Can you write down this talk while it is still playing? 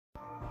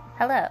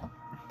Hello,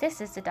 this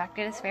is the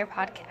Dr. Despair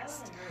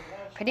podcast,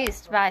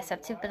 produced by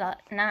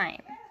Septuple9,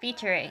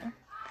 featuring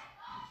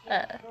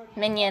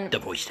Minion, The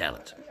voice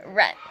talent.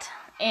 Rent,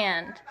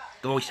 and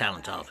The voice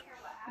talent of.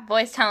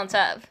 voice talents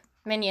of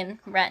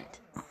Minion, Rent,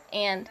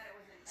 and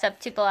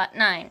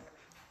Septuple9,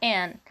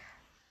 and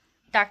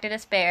Dr.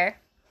 Despair.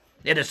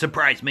 And a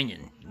surprise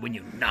minion when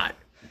you're not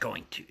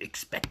going to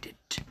expect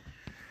it.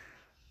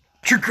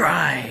 True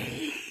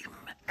crime.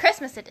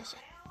 Christmas edition.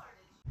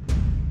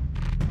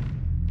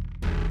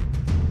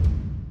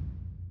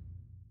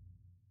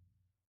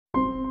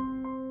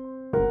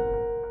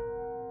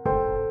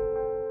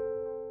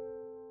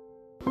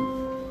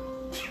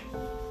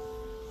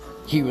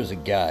 He was a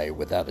guy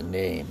without a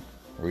name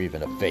or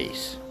even a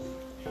face.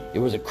 It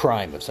was a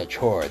crime of such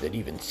horror that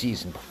even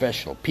seasoned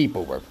professional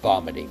people were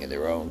vomiting in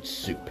their own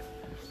soup.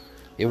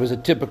 It was a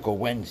typical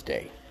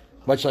Wednesday,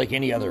 much like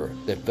any other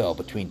that fell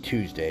between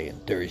Tuesday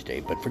and Thursday,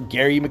 but for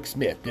Gary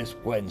McSmith, this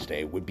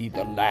Wednesday would be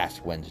the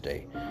last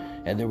Wednesday,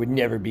 and there would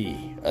never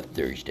be a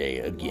Thursday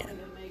again.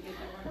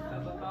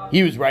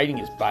 He was riding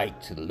his bike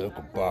to the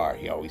local bar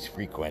he always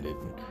frequented,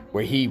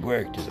 where he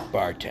worked as a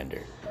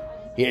bartender.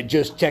 He had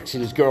just texted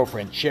his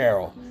girlfriend,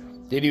 Cheryl,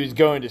 that he was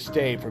going to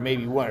stay for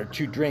maybe 1 or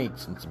 2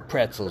 drinks and some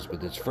pretzels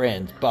with his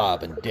friends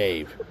Bob and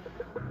Dave.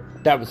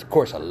 That was, of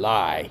course, a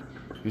lie.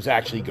 He was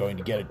actually going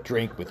to get a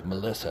drink with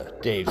Melissa,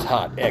 Dave's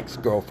hot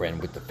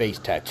ex-girlfriend with the face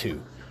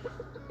tattoo.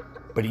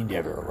 But he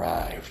never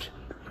arrived.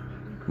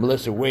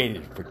 Melissa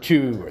waited for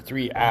 2 or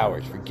 3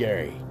 hours for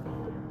Gary.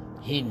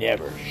 He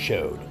never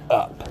showed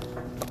up.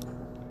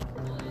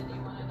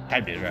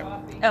 Time to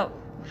interrupt. Oh,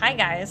 hi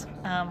guys.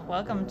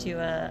 Welcome to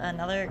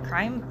another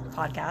crime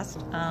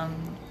podcast.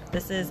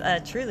 This is a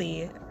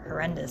truly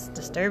horrendous,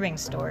 disturbing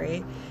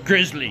story.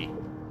 Grizzly.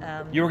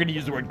 You were going to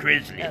use the word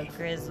grizzly. Oh,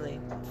 grizzly.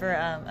 For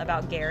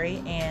about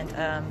Gary and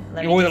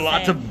let me With just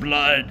lots say, of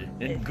blood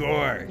and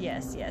gore.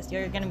 Yes.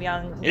 You're going to be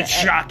on. It's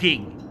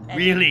shocking.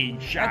 Really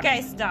shocking.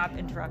 Okay, stop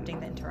interrupting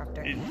the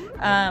interrupter.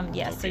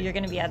 So you're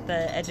going to be at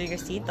the edge of your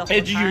seat the whole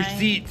Edge of your time.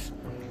 seats.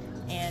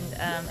 And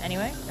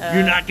anyway,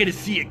 You're not going to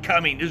see it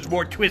coming. There's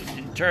more twists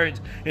and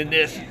turns in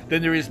this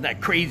than there is in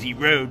that crazy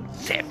road,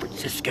 San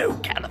Francisco,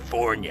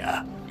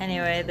 California.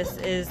 Anyway, this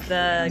is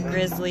the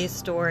grisly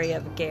story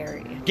of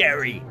Gary.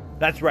 Gary.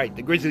 That's right,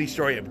 the grisly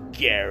story of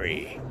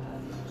Gary.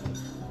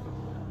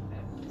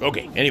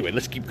 Okay, anyway,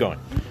 let's keep going.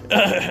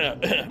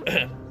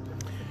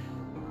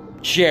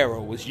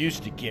 Cheryl was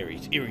used to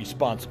Gary's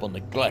irresponsible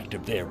neglect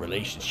of their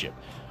relationship,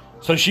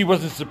 so she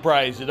wasn't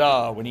surprised at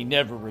all when he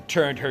never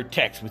returned her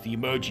text with the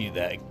emoji of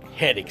the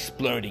head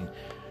exploding.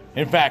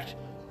 In fact,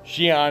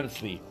 she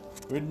honestly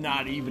would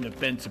not even have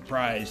been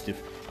surprised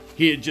if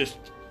he had just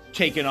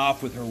taken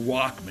off with her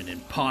Walkman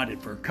and pawned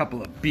it for a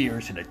couple of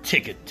beers and a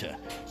ticket to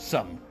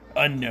some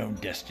unknown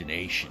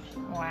destination.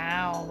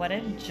 Wow, what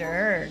a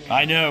jerk.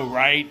 I know,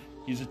 right?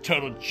 He's a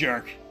total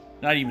jerk.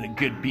 Not even a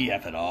good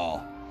BF at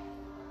all.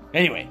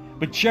 Anyway,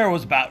 but Cheryl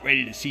was about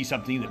ready to see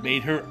something that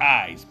made her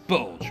eyes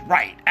bulge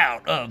right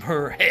out of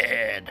her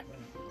head.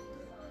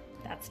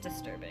 That's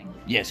disturbing.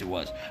 Yes, it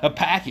was. A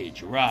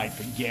package arrived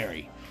from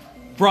Gary.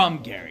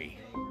 From Gary.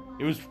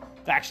 It was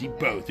actually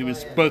both. It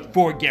was both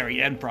for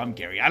Gary and from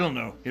Gary. I don't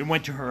know. It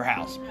went to her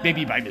house.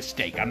 Maybe by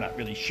mistake. I'm not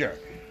really sure.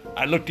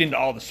 I looked into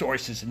all the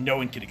sources and no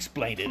one could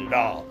explain it at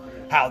all.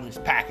 How this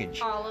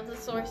package... All of the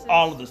sources?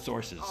 All of the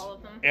sources. All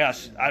of them?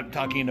 Yes, I'm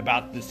talking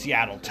about the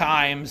Seattle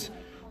Times,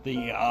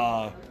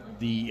 the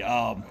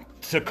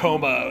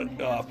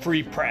Tacoma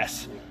Free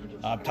Press.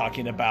 I'm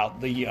talking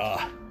about the,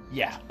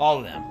 all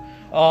of them.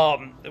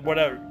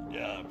 Whatever,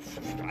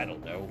 I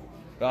don't know.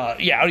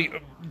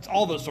 It's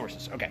all those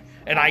sources. Okay.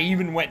 And I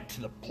even went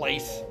to the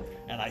place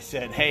and I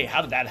said, hey,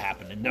 how did that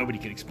happen? And nobody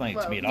could explain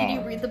it to me at all.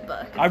 Did you read the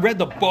book? I read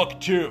the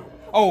book, too.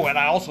 Oh, and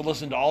I also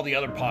listened to all the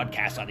other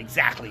podcasts on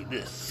exactly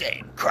this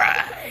same crime.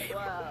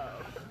 Whoa.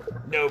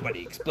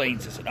 Nobody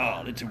explains this at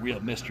all. It's a real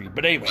mystery.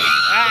 But anyway.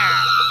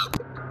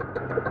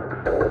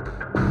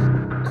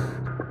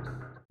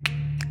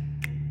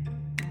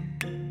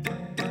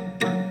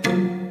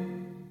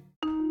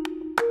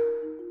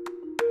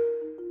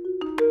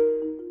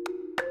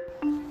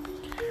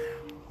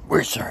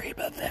 We're sorry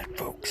about that,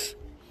 folks.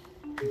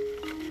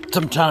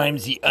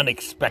 Sometimes the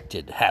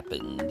unexpected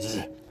happens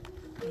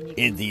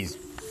in these...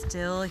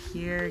 Still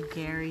hear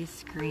Gary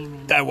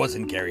screaming. That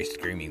wasn't Gary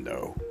screaming,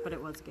 though. But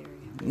it was Gary.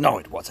 No,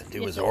 it wasn't.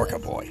 It was Orca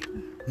Boy.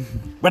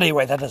 But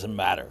anyway, that doesn't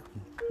matter.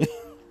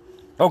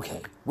 Okay,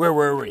 where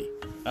were we?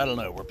 I don't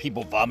know. Were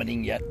people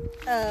vomiting yet?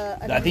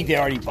 I think they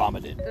already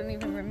vomited. I don't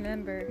even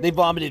remember. They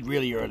vomited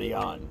really early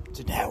on.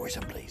 So now we're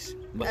someplace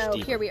much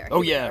deeper. Here we are.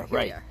 Oh, Here yeah, we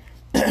right.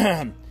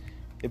 are.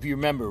 If you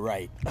remember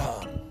right.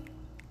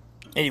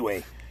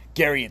 Anyway,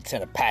 Gary had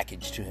sent a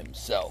package to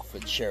himself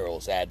at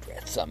Cheryl's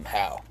address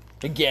somehow.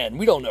 Again,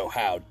 we don't know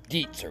how.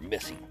 Deets are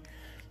missing.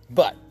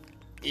 But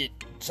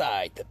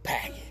inside the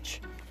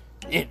package,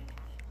 it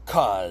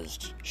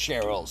caused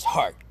Cheryl's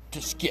heart to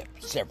skip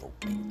several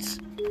beats.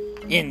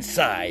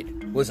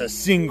 Inside was a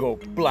single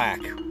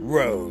black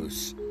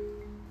rose,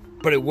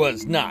 but it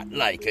was not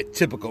like a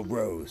typical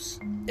rose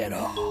at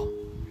all.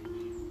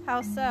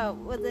 How so?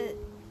 Was it,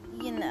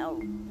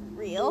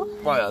 real?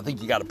 Well, I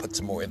think you got to put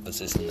some more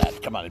emphasis in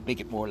that. Come on, and make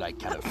it more like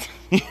kind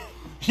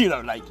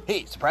of, like,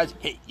 hey, surprising.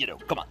 Hey,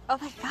 come on. Oh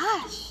my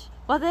gosh.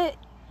 Was it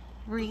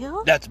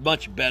real? That's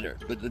much better.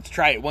 But let's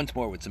try it once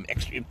more with some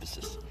extra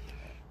emphasis.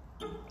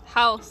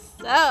 How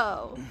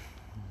so?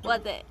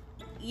 Was it,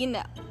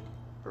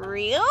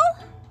 real?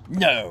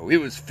 No, it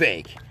was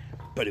fake,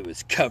 but it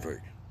was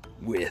covered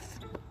with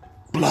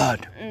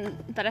blood.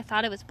 But I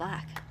thought it was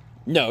black.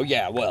 No,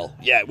 yeah,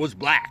 it was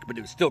black, but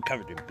it was still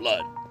covered in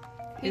blood.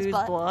 Whose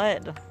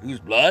blood? Whose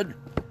blood?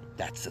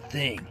 That's the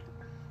thing.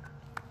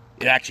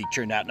 It actually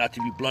turned out not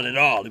to be blood at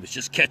all. It was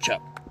just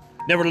ketchup.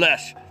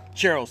 Nevertheless,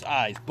 Cheryl's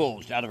eyes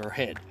bulged out of her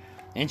head,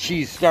 and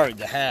she started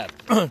to have,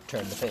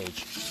 turn the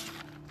page,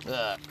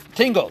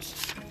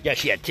 tingles. Yeah,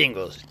 she had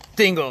tingles.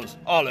 Tingles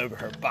all over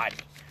her body.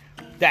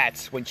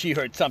 That's when she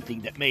heard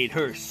something that made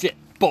her sit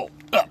bolt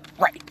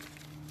upright.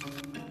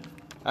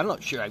 I'm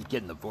not sure I'm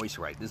getting the voice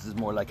right. This is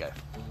more like a...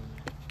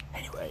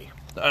 Anyway,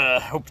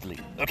 hopefully.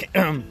 Okay,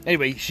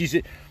 anyway, she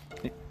said...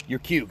 Your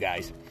cue,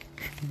 guys.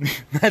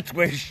 That's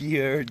where she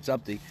heard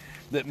something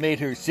that made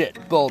her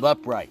sit bolt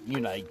upright.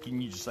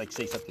 Can you just,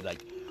 say something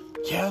like,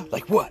 yeah?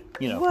 Like what?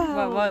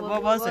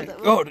 What was it?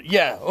 Oh,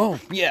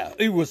 yeah,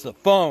 it was the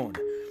phone.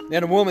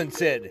 And a woman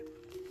said,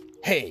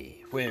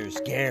 hey, where's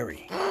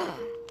Gary?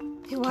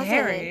 Who was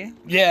Gary? it?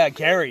 Yeah,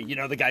 Gary,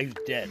 the guy who's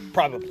dead,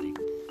 probably.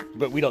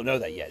 But we don't know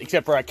that yet,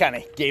 except for I kind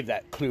of gave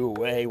that clue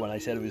away when I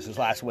said it was his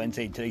last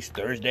Wednesday and today's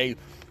Thursday.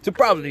 So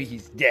probably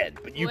he's dead,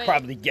 but you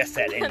probably guessed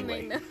that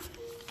anyway.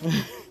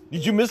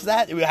 Did you miss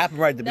that? It happened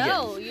right at the beginning.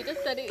 No, you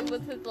just said it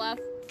was his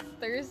last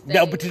Thursday.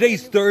 No, but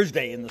today's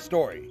Thursday in the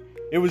story.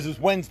 It was his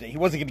Wednesday. He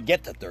wasn't going to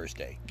get to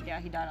Thursday. Yeah,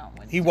 he died on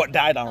Wednesday. He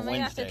died on Oh my gosh,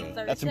 Wednesday. it's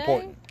Thursday? That's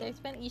important.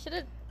 You should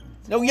have...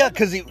 No, yeah,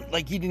 because he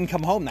didn't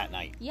come home that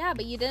night. Yeah,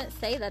 but you didn't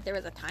say that there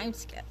was a time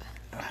skip.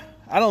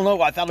 I don't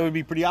know. I thought it would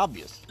be pretty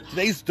obvious.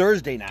 Today's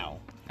Thursday now.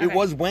 It Okay.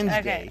 was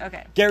Wednesday.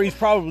 Okay. Gary's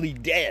probably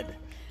dead.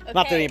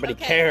 Not that anybody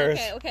cares.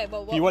 Okay,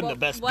 but He wasn't the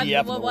best BF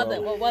in the what was world.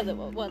 it? What was it?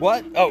 What was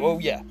What? it? Oh,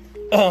 yeah.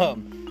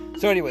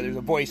 So anyway, there's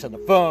a voice on the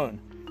phone,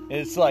 and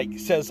it's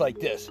says like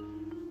this.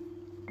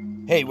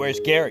 Hey, where's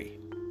Gary?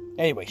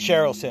 Anyway,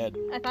 Cheryl said,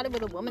 I thought it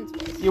was a woman's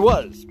voice. it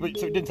was, but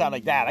so it didn't sound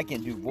like that. I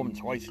can't do a woman's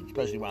voice,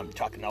 especially when I'm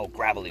talking all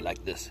gravelly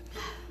like this.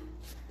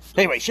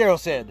 Anyway, Cheryl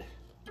said,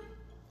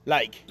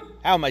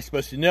 how am I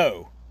supposed to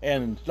know?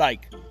 And,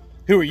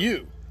 who are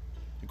you?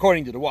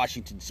 According to the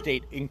Washington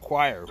State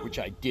Inquirer, which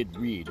I did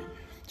read,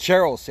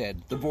 Cheryl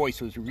said the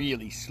voice was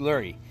really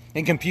slurry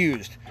and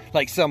confused,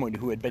 like someone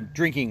who had been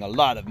drinking a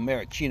lot of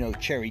maraschino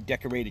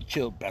cherry-decorated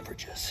chilled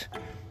beverages.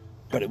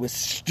 But it was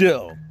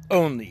still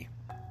only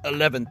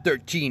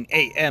 11:13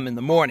 a.m. in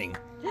the morning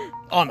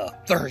on a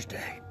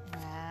Thursday.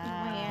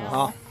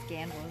 Wow.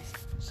 Scandalous.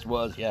 This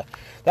was, yeah.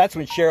 That's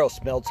when Cheryl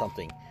smelled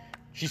something.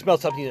 She smelled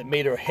something that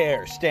made her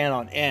hair stand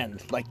on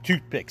end like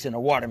toothpicks in a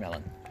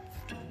watermelon.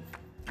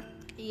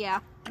 Yeah,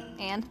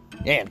 and?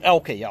 And,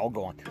 okay, yeah, I'll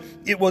go on.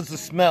 It was the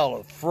smell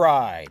of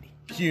fried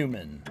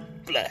human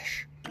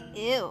flesh.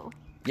 Ew.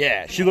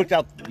 Yeah, she looked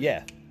out,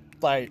 yeah.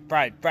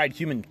 Fried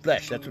human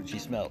flesh, that's what she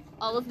smelled.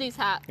 All of these It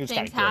was things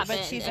kinda gross. happen.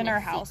 But she's in her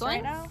house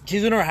right now?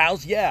 She's in her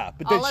house, yeah.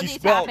 But then All of she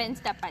these smelled... happen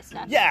step by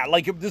step. Yeah,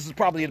 this is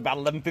probably at about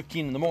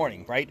 11:15 in the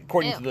morning, right?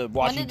 According to the When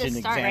Washington did this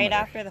start? Examiner. Right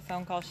after the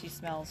phone call, she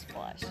smells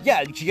flesh.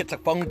 Yeah, she gets a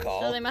phone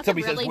call. So they must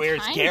Somebody have says, really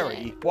 "Where's timed Gary?"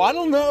 it. Well, I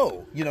don't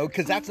know,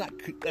 because that's not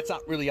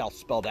really all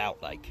spelled out.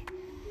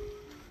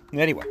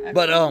 Anyway,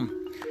 but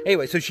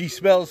anyway, so she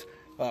smells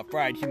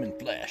fried human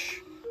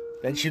flesh.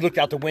 Then she looked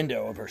out the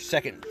window of her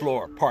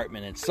second-floor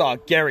apartment and saw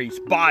Gary's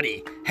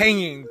body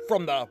hanging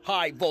from the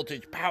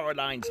high-voltage power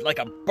lines like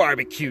a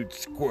barbecued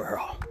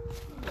squirrel.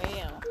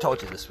 Wow.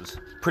 Told you this was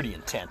pretty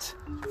intense.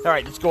 All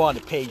right, let's go on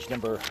to page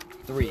number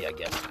 3, I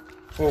guess.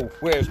 Oh,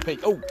 where's page...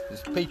 Oh,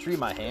 is page 3 in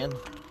my hand?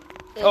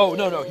 Oh,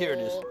 no, here it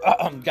is.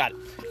 Got it.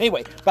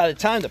 Anyway, by the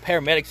time the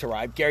paramedics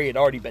arrived, Gary had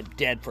already been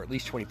dead for at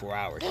least 24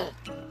 hours.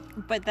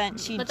 But then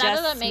she But that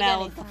just doesn't make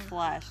smelled any the sense.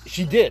 flesh.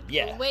 She did,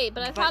 yeah. Wait,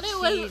 but I But thought it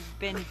was... he'd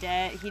been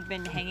dead. He'd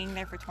been hanging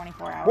there for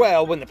 24 hours.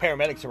 Well, when the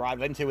paramedics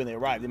arrived, I didn't say when they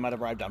arrived. They might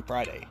have arrived on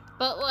Friday.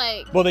 But,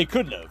 Well, they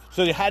couldn't have.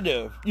 So they had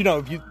to,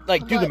 if you, do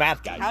the Look,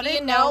 math, guys. How do you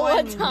did know no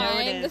what one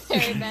time notice? the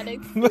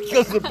paramedics...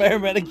 Because the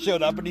paramedics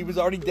showed up and he was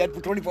already dead for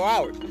 24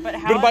 hours. But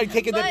how- Would it might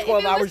taken But them if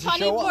 12 it hours was to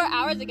show 24 up?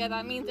 hours ago,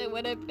 that means it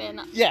would have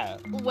been Yeah.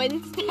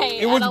 Wednesday.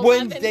 It was at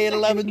Wednesday at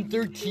 11:30.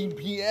 11:13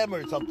 p.m.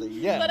 or something,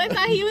 yeah. But I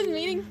thought he was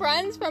meeting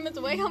friends from his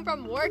way home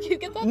from work. Who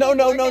gets up No.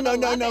 from work at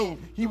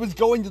 11? He was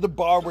going to the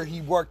bar where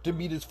he worked to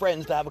meet his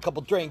friends to have a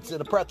couple drinks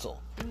and a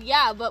pretzel.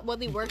 Yeah, but was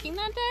he working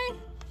that day?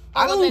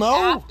 I Or was don't it know.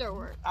 After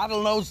work? I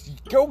don't know.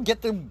 Go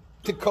get the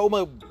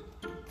Tacoma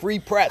Free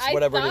Press,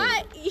 whatever it is.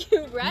 I thought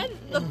you read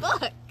the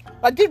book.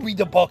 I did read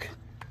the book.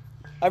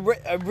 I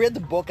read the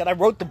book and I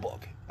wrote the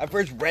book. I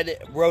first wrote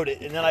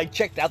it, and then I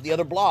checked out the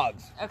other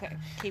blogs. Okay,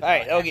 keep All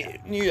right, going.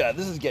 okay. Yeah,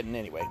 this is getting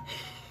anyway.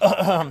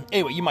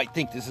 Anyway, you might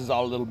think this is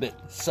all a little bit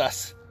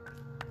sus.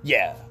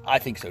 Yeah, I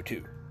think so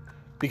too.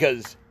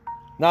 Because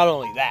not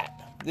only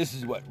that, this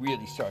is what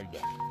really started to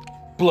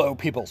blow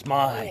people's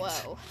minds.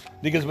 Whoa.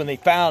 Because when they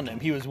found him,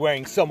 he was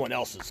wearing someone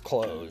else's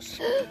clothes.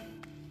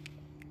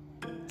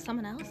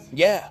 Someone else?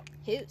 Yeah.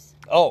 Whose?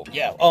 Oh,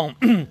 yeah.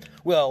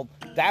 Well,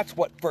 that's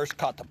what first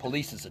caught the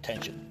police's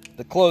attention.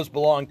 The clothes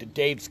belonged to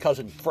Dave's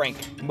cousin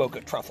Frank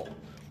Mocha Truffle,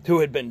 who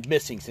had been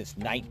missing since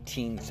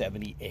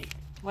 1978.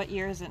 What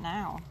year is it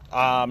now?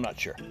 I'm not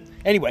sure.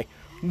 Anyway,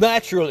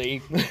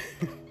 naturally,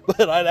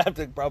 but I'd have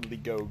to probably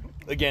go,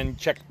 again,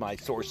 check my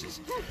sources.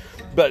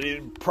 But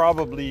it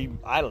probably,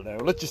 I don't know,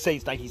 let's just say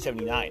it's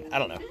 1979. I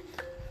don't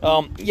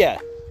know. Yeah.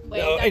 Wait,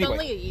 that's anyway.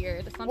 only a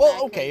year. That's not Well,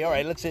 that okay, crazy. all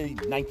right, let's say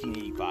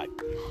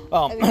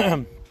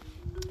 1985.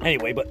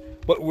 Anyway, but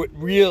what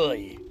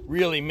really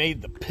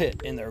made the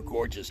pit in their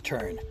gorges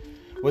turn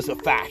was the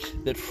fact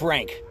that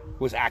Frank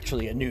was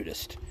actually a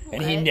nudist,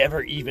 and he What?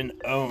 never even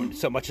owned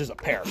so much as a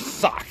pair of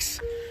socks.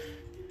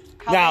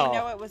 How Now- do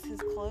you know it was his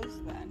clothes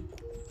then?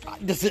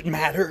 Does it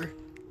matter?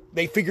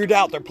 They figured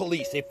out, they're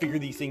police, they figure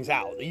these things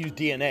out. They use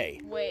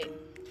DNA. Wait.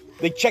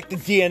 They checked the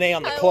DNA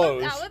on the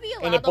clothes, I would be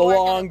allowed and it to work at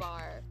a belonged... bar.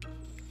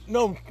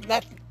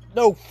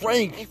 No,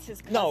 Frank. It's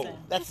his No, cousin.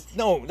 that's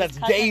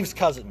Cousin. Dave's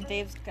cousin.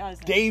 Dave's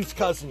cousin. Dave's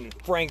cousin,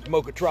 Frank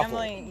Mocha Truffle.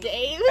 Emily.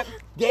 Dave?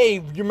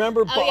 Dave, you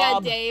remember Bob? Oh yeah,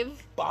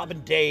 Dave. Bob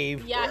and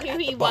Dave. Yeah, were who at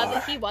the he bar.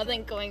 wasn't. He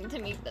wasn't going to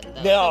meet them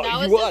though. No, so that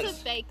he was was.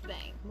 just a fake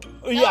thing.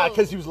 Yeah, No.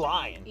 because he was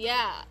lying.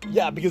 Yeah.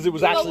 Yeah, because it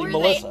was But actually were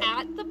Melissa. they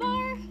at the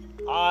bar?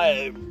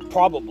 I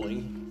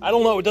probably. I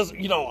don't know. It doesn't.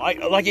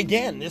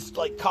 Again, this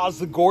caused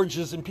the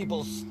gorges in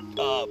people's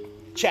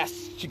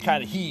chests to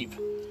kind of heave.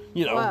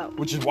 Whoa.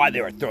 Which is why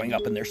they were throwing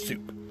up in their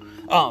soup.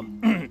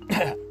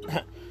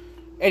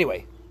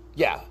 Anyway,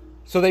 yeah.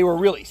 So they were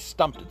really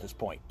stumped at this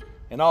point,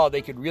 and all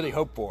they could really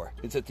hope for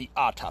is that the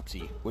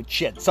autopsy would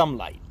shed some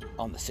light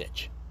on the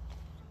sitch.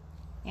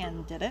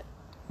 And did it?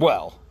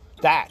 Well,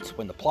 that's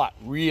when the plot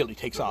really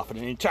takes off in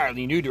an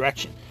entirely new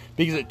direction,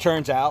 because it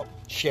turns out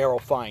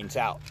Cheryl finds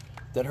out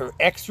that her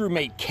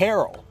ex-roommate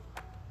Carol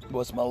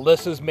was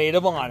Melissa's maid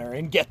of honor,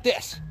 and get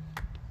this,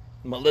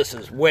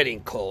 Melissa's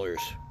wedding colors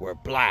were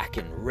black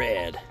and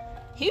red.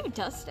 Who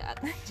does that?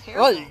 That's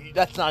terrible. Well,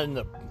 that's not in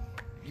the...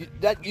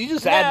 You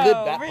just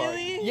ad-libbed that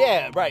really? part.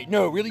 Yeah, right.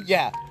 No, really,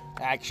 yeah.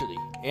 Actually,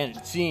 and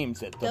it seems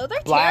that the No, they're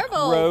black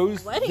terrible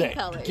rose wedding that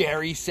colors.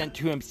 Gary sent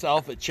to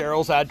himself at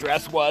Cheryl's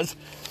address was...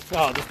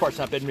 Oh, this part's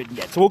not been written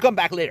yet, so we'll come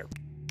back later.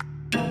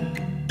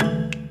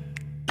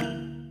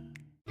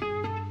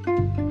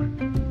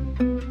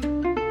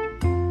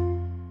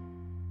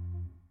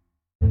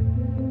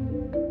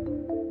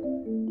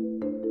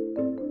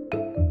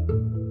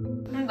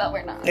 But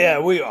we're not. Yeah,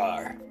 we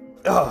are.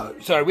 Oh,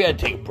 sorry, we had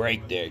to take a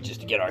break there just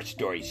to get our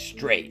story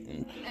straight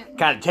and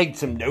kind of take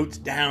some notes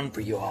down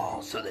for you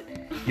all so that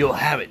you'll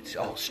have it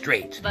all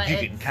straight. So But you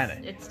it's, can kind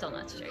of... it's still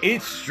not straight.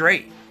 It's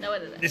straight. No,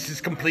 it isn't. This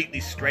is completely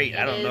straight.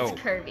 I don't It know. is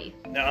curvy.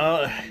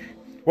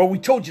 Well, we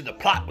told you the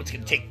plot was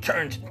going to take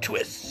turns and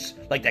twists,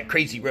 like that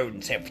crazy road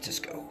in San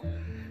Francisco.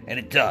 And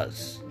it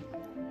does.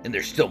 And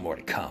there's still more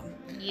to come.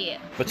 Yeah.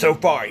 But so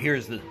far,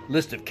 here's the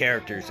list of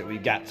characters that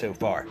we've got so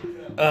far.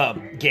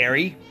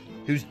 Gary,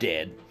 who's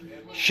dead.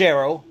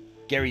 Cheryl,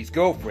 Gary's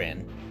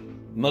girlfriend.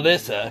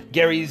 Melissa,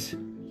 Gary's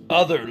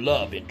other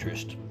love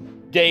interest.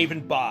 Dave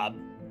and Bob,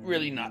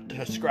 really not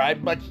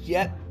described much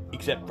yet,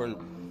 except for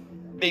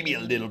maybe a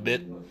little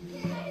bit.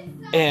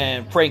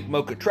 And Frank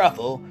Mocha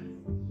Truffle,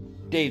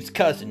 Dave's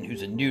cousin,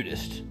 who's a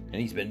nudist, and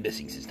he's been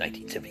missing since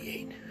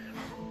 1978.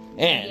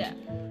 And Yeah.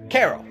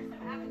 Carol,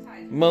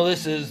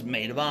 Melissa's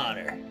maid of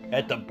honor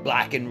at the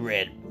black and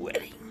red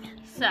wedding.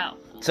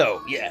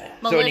 So, Yeah.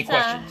 Melissa So any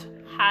questions?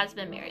 has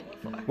been married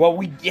before.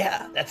 Well,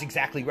 yeah, that's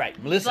exactly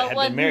right. Melissa But had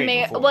was, been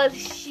married before. was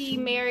she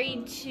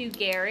married to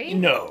Gary?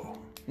 No.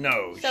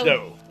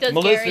 So, does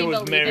Melissa Gary was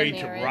believe in married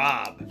to marriage?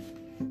 Rob.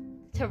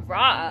 To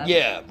Rob?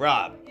 Yeah,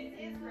 Rob.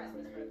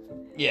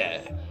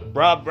 Yeah.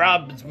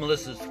 Rob is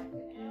Melissa's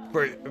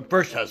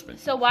first husband.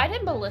 So why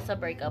did Melissa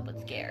break up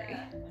with Gary?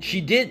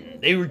 She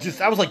didn't.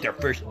 That was like their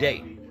first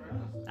date.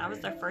 That was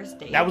their first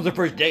date. That was their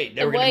first date.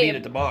 They were going to Wait, meet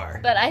at the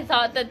bar. But I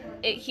thought that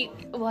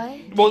what?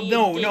 Well, Did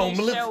no, he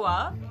Melissa. show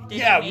up? Did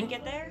Yeah, he make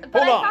it there?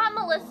 But Hold I on.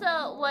 thought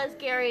Melissa was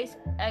Gary's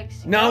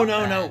ex.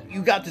 No.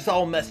 You got this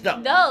all messed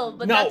up. No,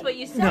 but No, that's what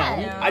you said.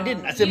 No, I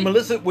didn't. I said You-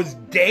 Melissa was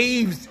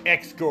Dave's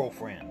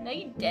ex-girlfriend. No,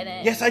 you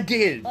didn't. Yes, I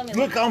did. Let me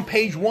Look look. on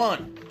page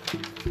 1.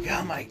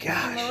 Oh my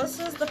gosh.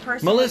 Melissa's the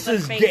person.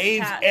 Melissa's with the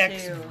face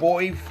Dave's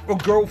tattoo.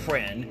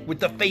 girlfriend with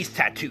the face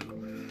tattoo.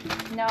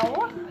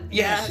 No.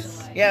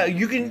 Yes. Yeah,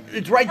 you can.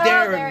 It's right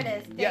there. Oh, there it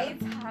is. Yeah.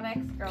 Dave's hot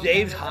ex-girlfriend.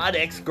 Dave's hot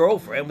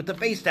ex-girlfriend with the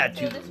face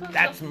tattoo. this was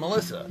That's the-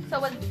 Melissa. So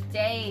was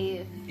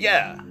Dave.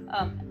 Yeah.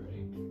 Um.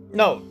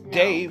 No,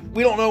 Dave.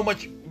 We don't know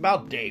much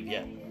about Dave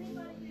yet.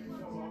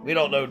 We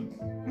don't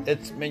know.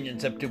 It's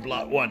Minions Up to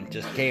Plot 1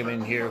 just came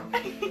in here.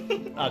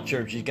 Not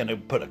sure if she's gonna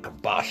put a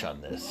kibosh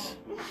on this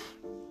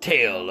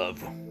tale of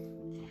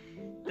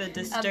The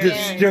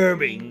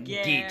disturbing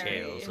Gary.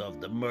 details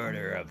of the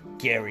murder of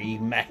Gary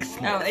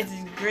McSmith. Oh, it's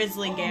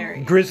Grizzly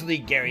Gary. Grizzly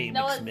Gary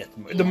No,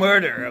 McSmith. The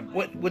murder of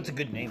what's a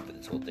good name for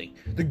this whole thing?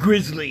 The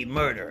grisly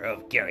murder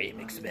of Gary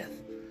McSmith.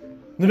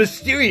 The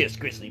mysterious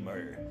Grizzly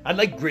murder. I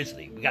like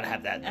Grizzly. We gotta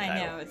have that in the I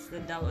title. know, it's the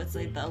double, it's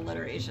like the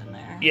alliteration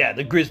there. Yeah,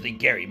 the Grizzly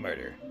Gary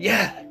murder.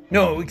 Yeah.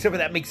 No, except for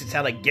that makes it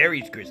sound like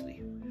Gary's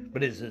Grizzly.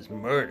 But it's his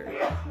murder.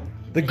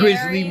 The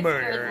Grizzly Gary's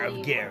murder Grizzly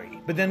of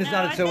Gary. But then it's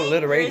No, not I so think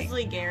alliterating.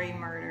 Grizzly Gary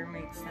murder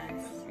makes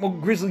sense. Well,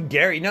 Grizzly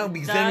Gary, no,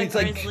 because then The it's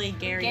like Grizzly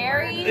Gary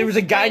Gary? murder. there was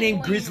a guy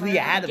named Grizzly Grizzly murder.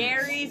 Adams.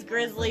 Gary's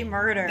Grizzly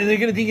murder. And they're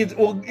gonna think it's,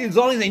 well, as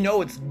long as they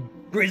know it's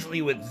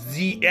Grizzly with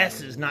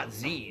Z's, not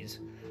Z's,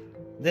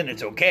 then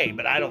it's okay.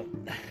 But I don't.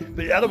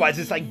 But otherwise,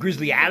 it's like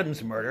Grizzly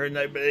Adams murder.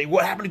 And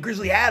what happened to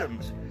Grizzly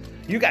Adams?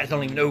 You guys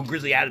don't even know who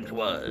Grizzly Adams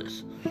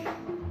was.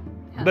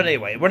 But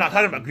anyway, we're not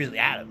talking about Grizzly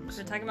Adams.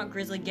 We're talking about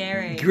Grizzly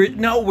Gary.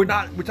 No, we're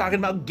not. We're talking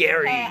about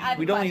Gary. Hey, I have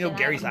We a don't even know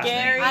question. Gary's last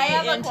Gary name. I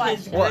have a and his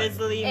question. What?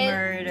 Grizzly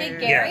murder. Did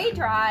Gary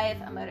drive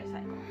a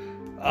motorcycle?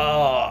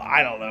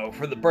 I don't know.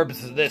 For the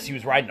purposes of this, he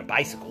was riding a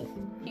bicycle.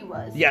 He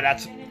was. Yeah,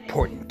 that's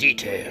important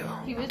detail.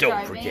 He was Don't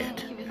driving. forget.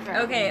 He was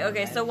driving.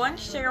 Okay, so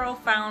once Cheryl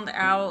found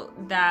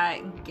out that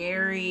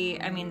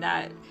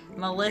that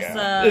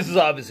Melissa This is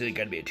obviously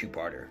going to be a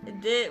two-parter.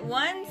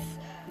 once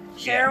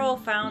Cheryl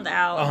found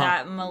out Uh-huh.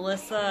 that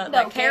Melissa,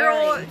 No, that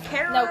Carol,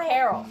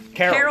 Carol.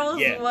 Carol,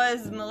 yeah.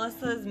 was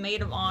Melissa's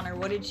maid of honor.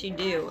 What did she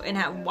do,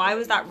 and why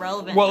was that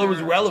relevant? Well, to it was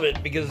her?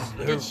 relevant because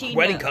her Did she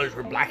wedding know- colors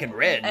were black and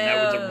red, and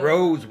that was Oh. the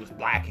rose was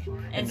black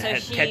And so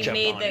had she ketchup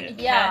made on the- it.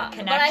 Yeah,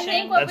 connection. but I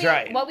think That's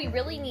right. what we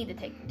really need to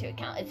take into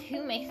account is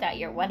who makes that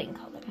your wedding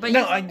color. But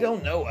No, you- I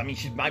don't know. I mean,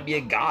 she might be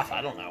a goth.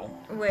 I don't know.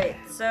 Wait,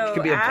 so She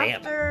could be a vamp.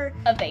 after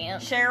A vamp. I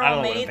don't Cheryl know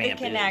what a made the vamp is,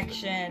 but-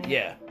 connection,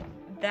 Yeah.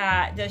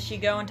 that does she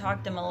go and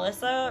talk to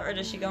Melissa or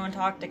does she go and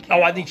talk to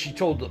Carol? Oh, I think she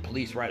told the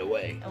police right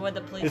away. What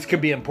the police? This could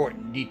be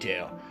important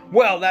detail.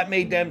 Well, that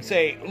made them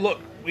say, look,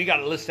 we got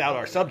to list out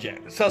our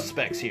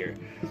suspects here.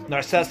 And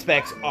our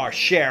suspects are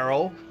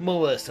Cheryl,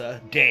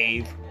 Melissa,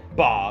 Dave,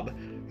 Bob,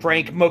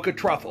 Frank Mocha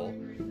Truffle,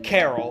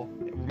 Carol,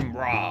 and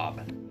Rob,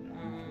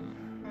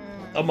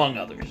 among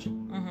others.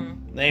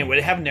 Anyway,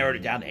 they haven't narrowed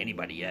it down to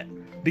anybody yet.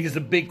 Because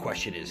the big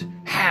question is,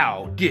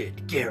 how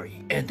did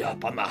Gary end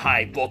up on the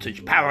high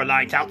voltage power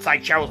lines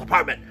outside Cheryl's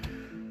apartment?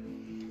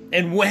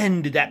 And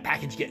when did that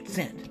package get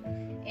sent?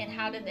 And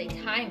how did they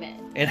time it?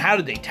 And how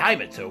did they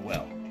time it so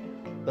well?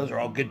 Those are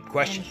all good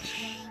questions.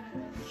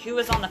 Who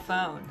was on the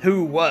phone?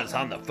 Who was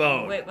on the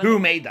phone? Wait, Who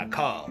made the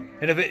call?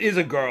 And if it is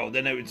a girl,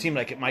 then it would seem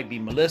like it might be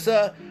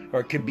Melissa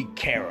or it could be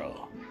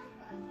Carol.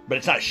 But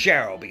it's not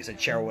Cheryl because then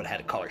Cheryl would have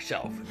had to call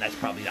herself, and that's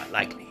probably not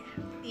likely.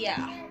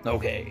 Yeah.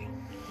 Okay.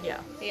 Yeah.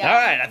 All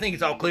right, I think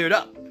it's all cleared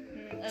up.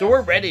 So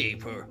we're ready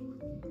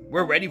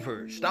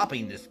for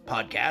stopping this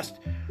podcast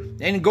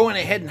and going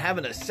ahead and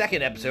having a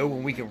second episode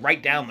when we can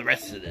write down the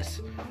rest of this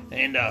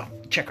and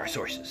check our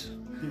sources.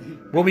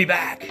 We'll be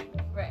back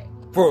Right.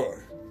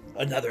 for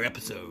another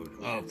episode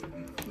of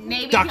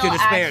Maybe Dr. he'll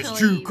Despair's actually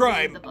True read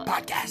Crime the book.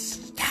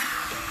 Podcast.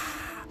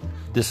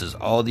 This is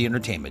all the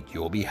entertainment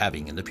you'll be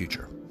having in the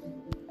future.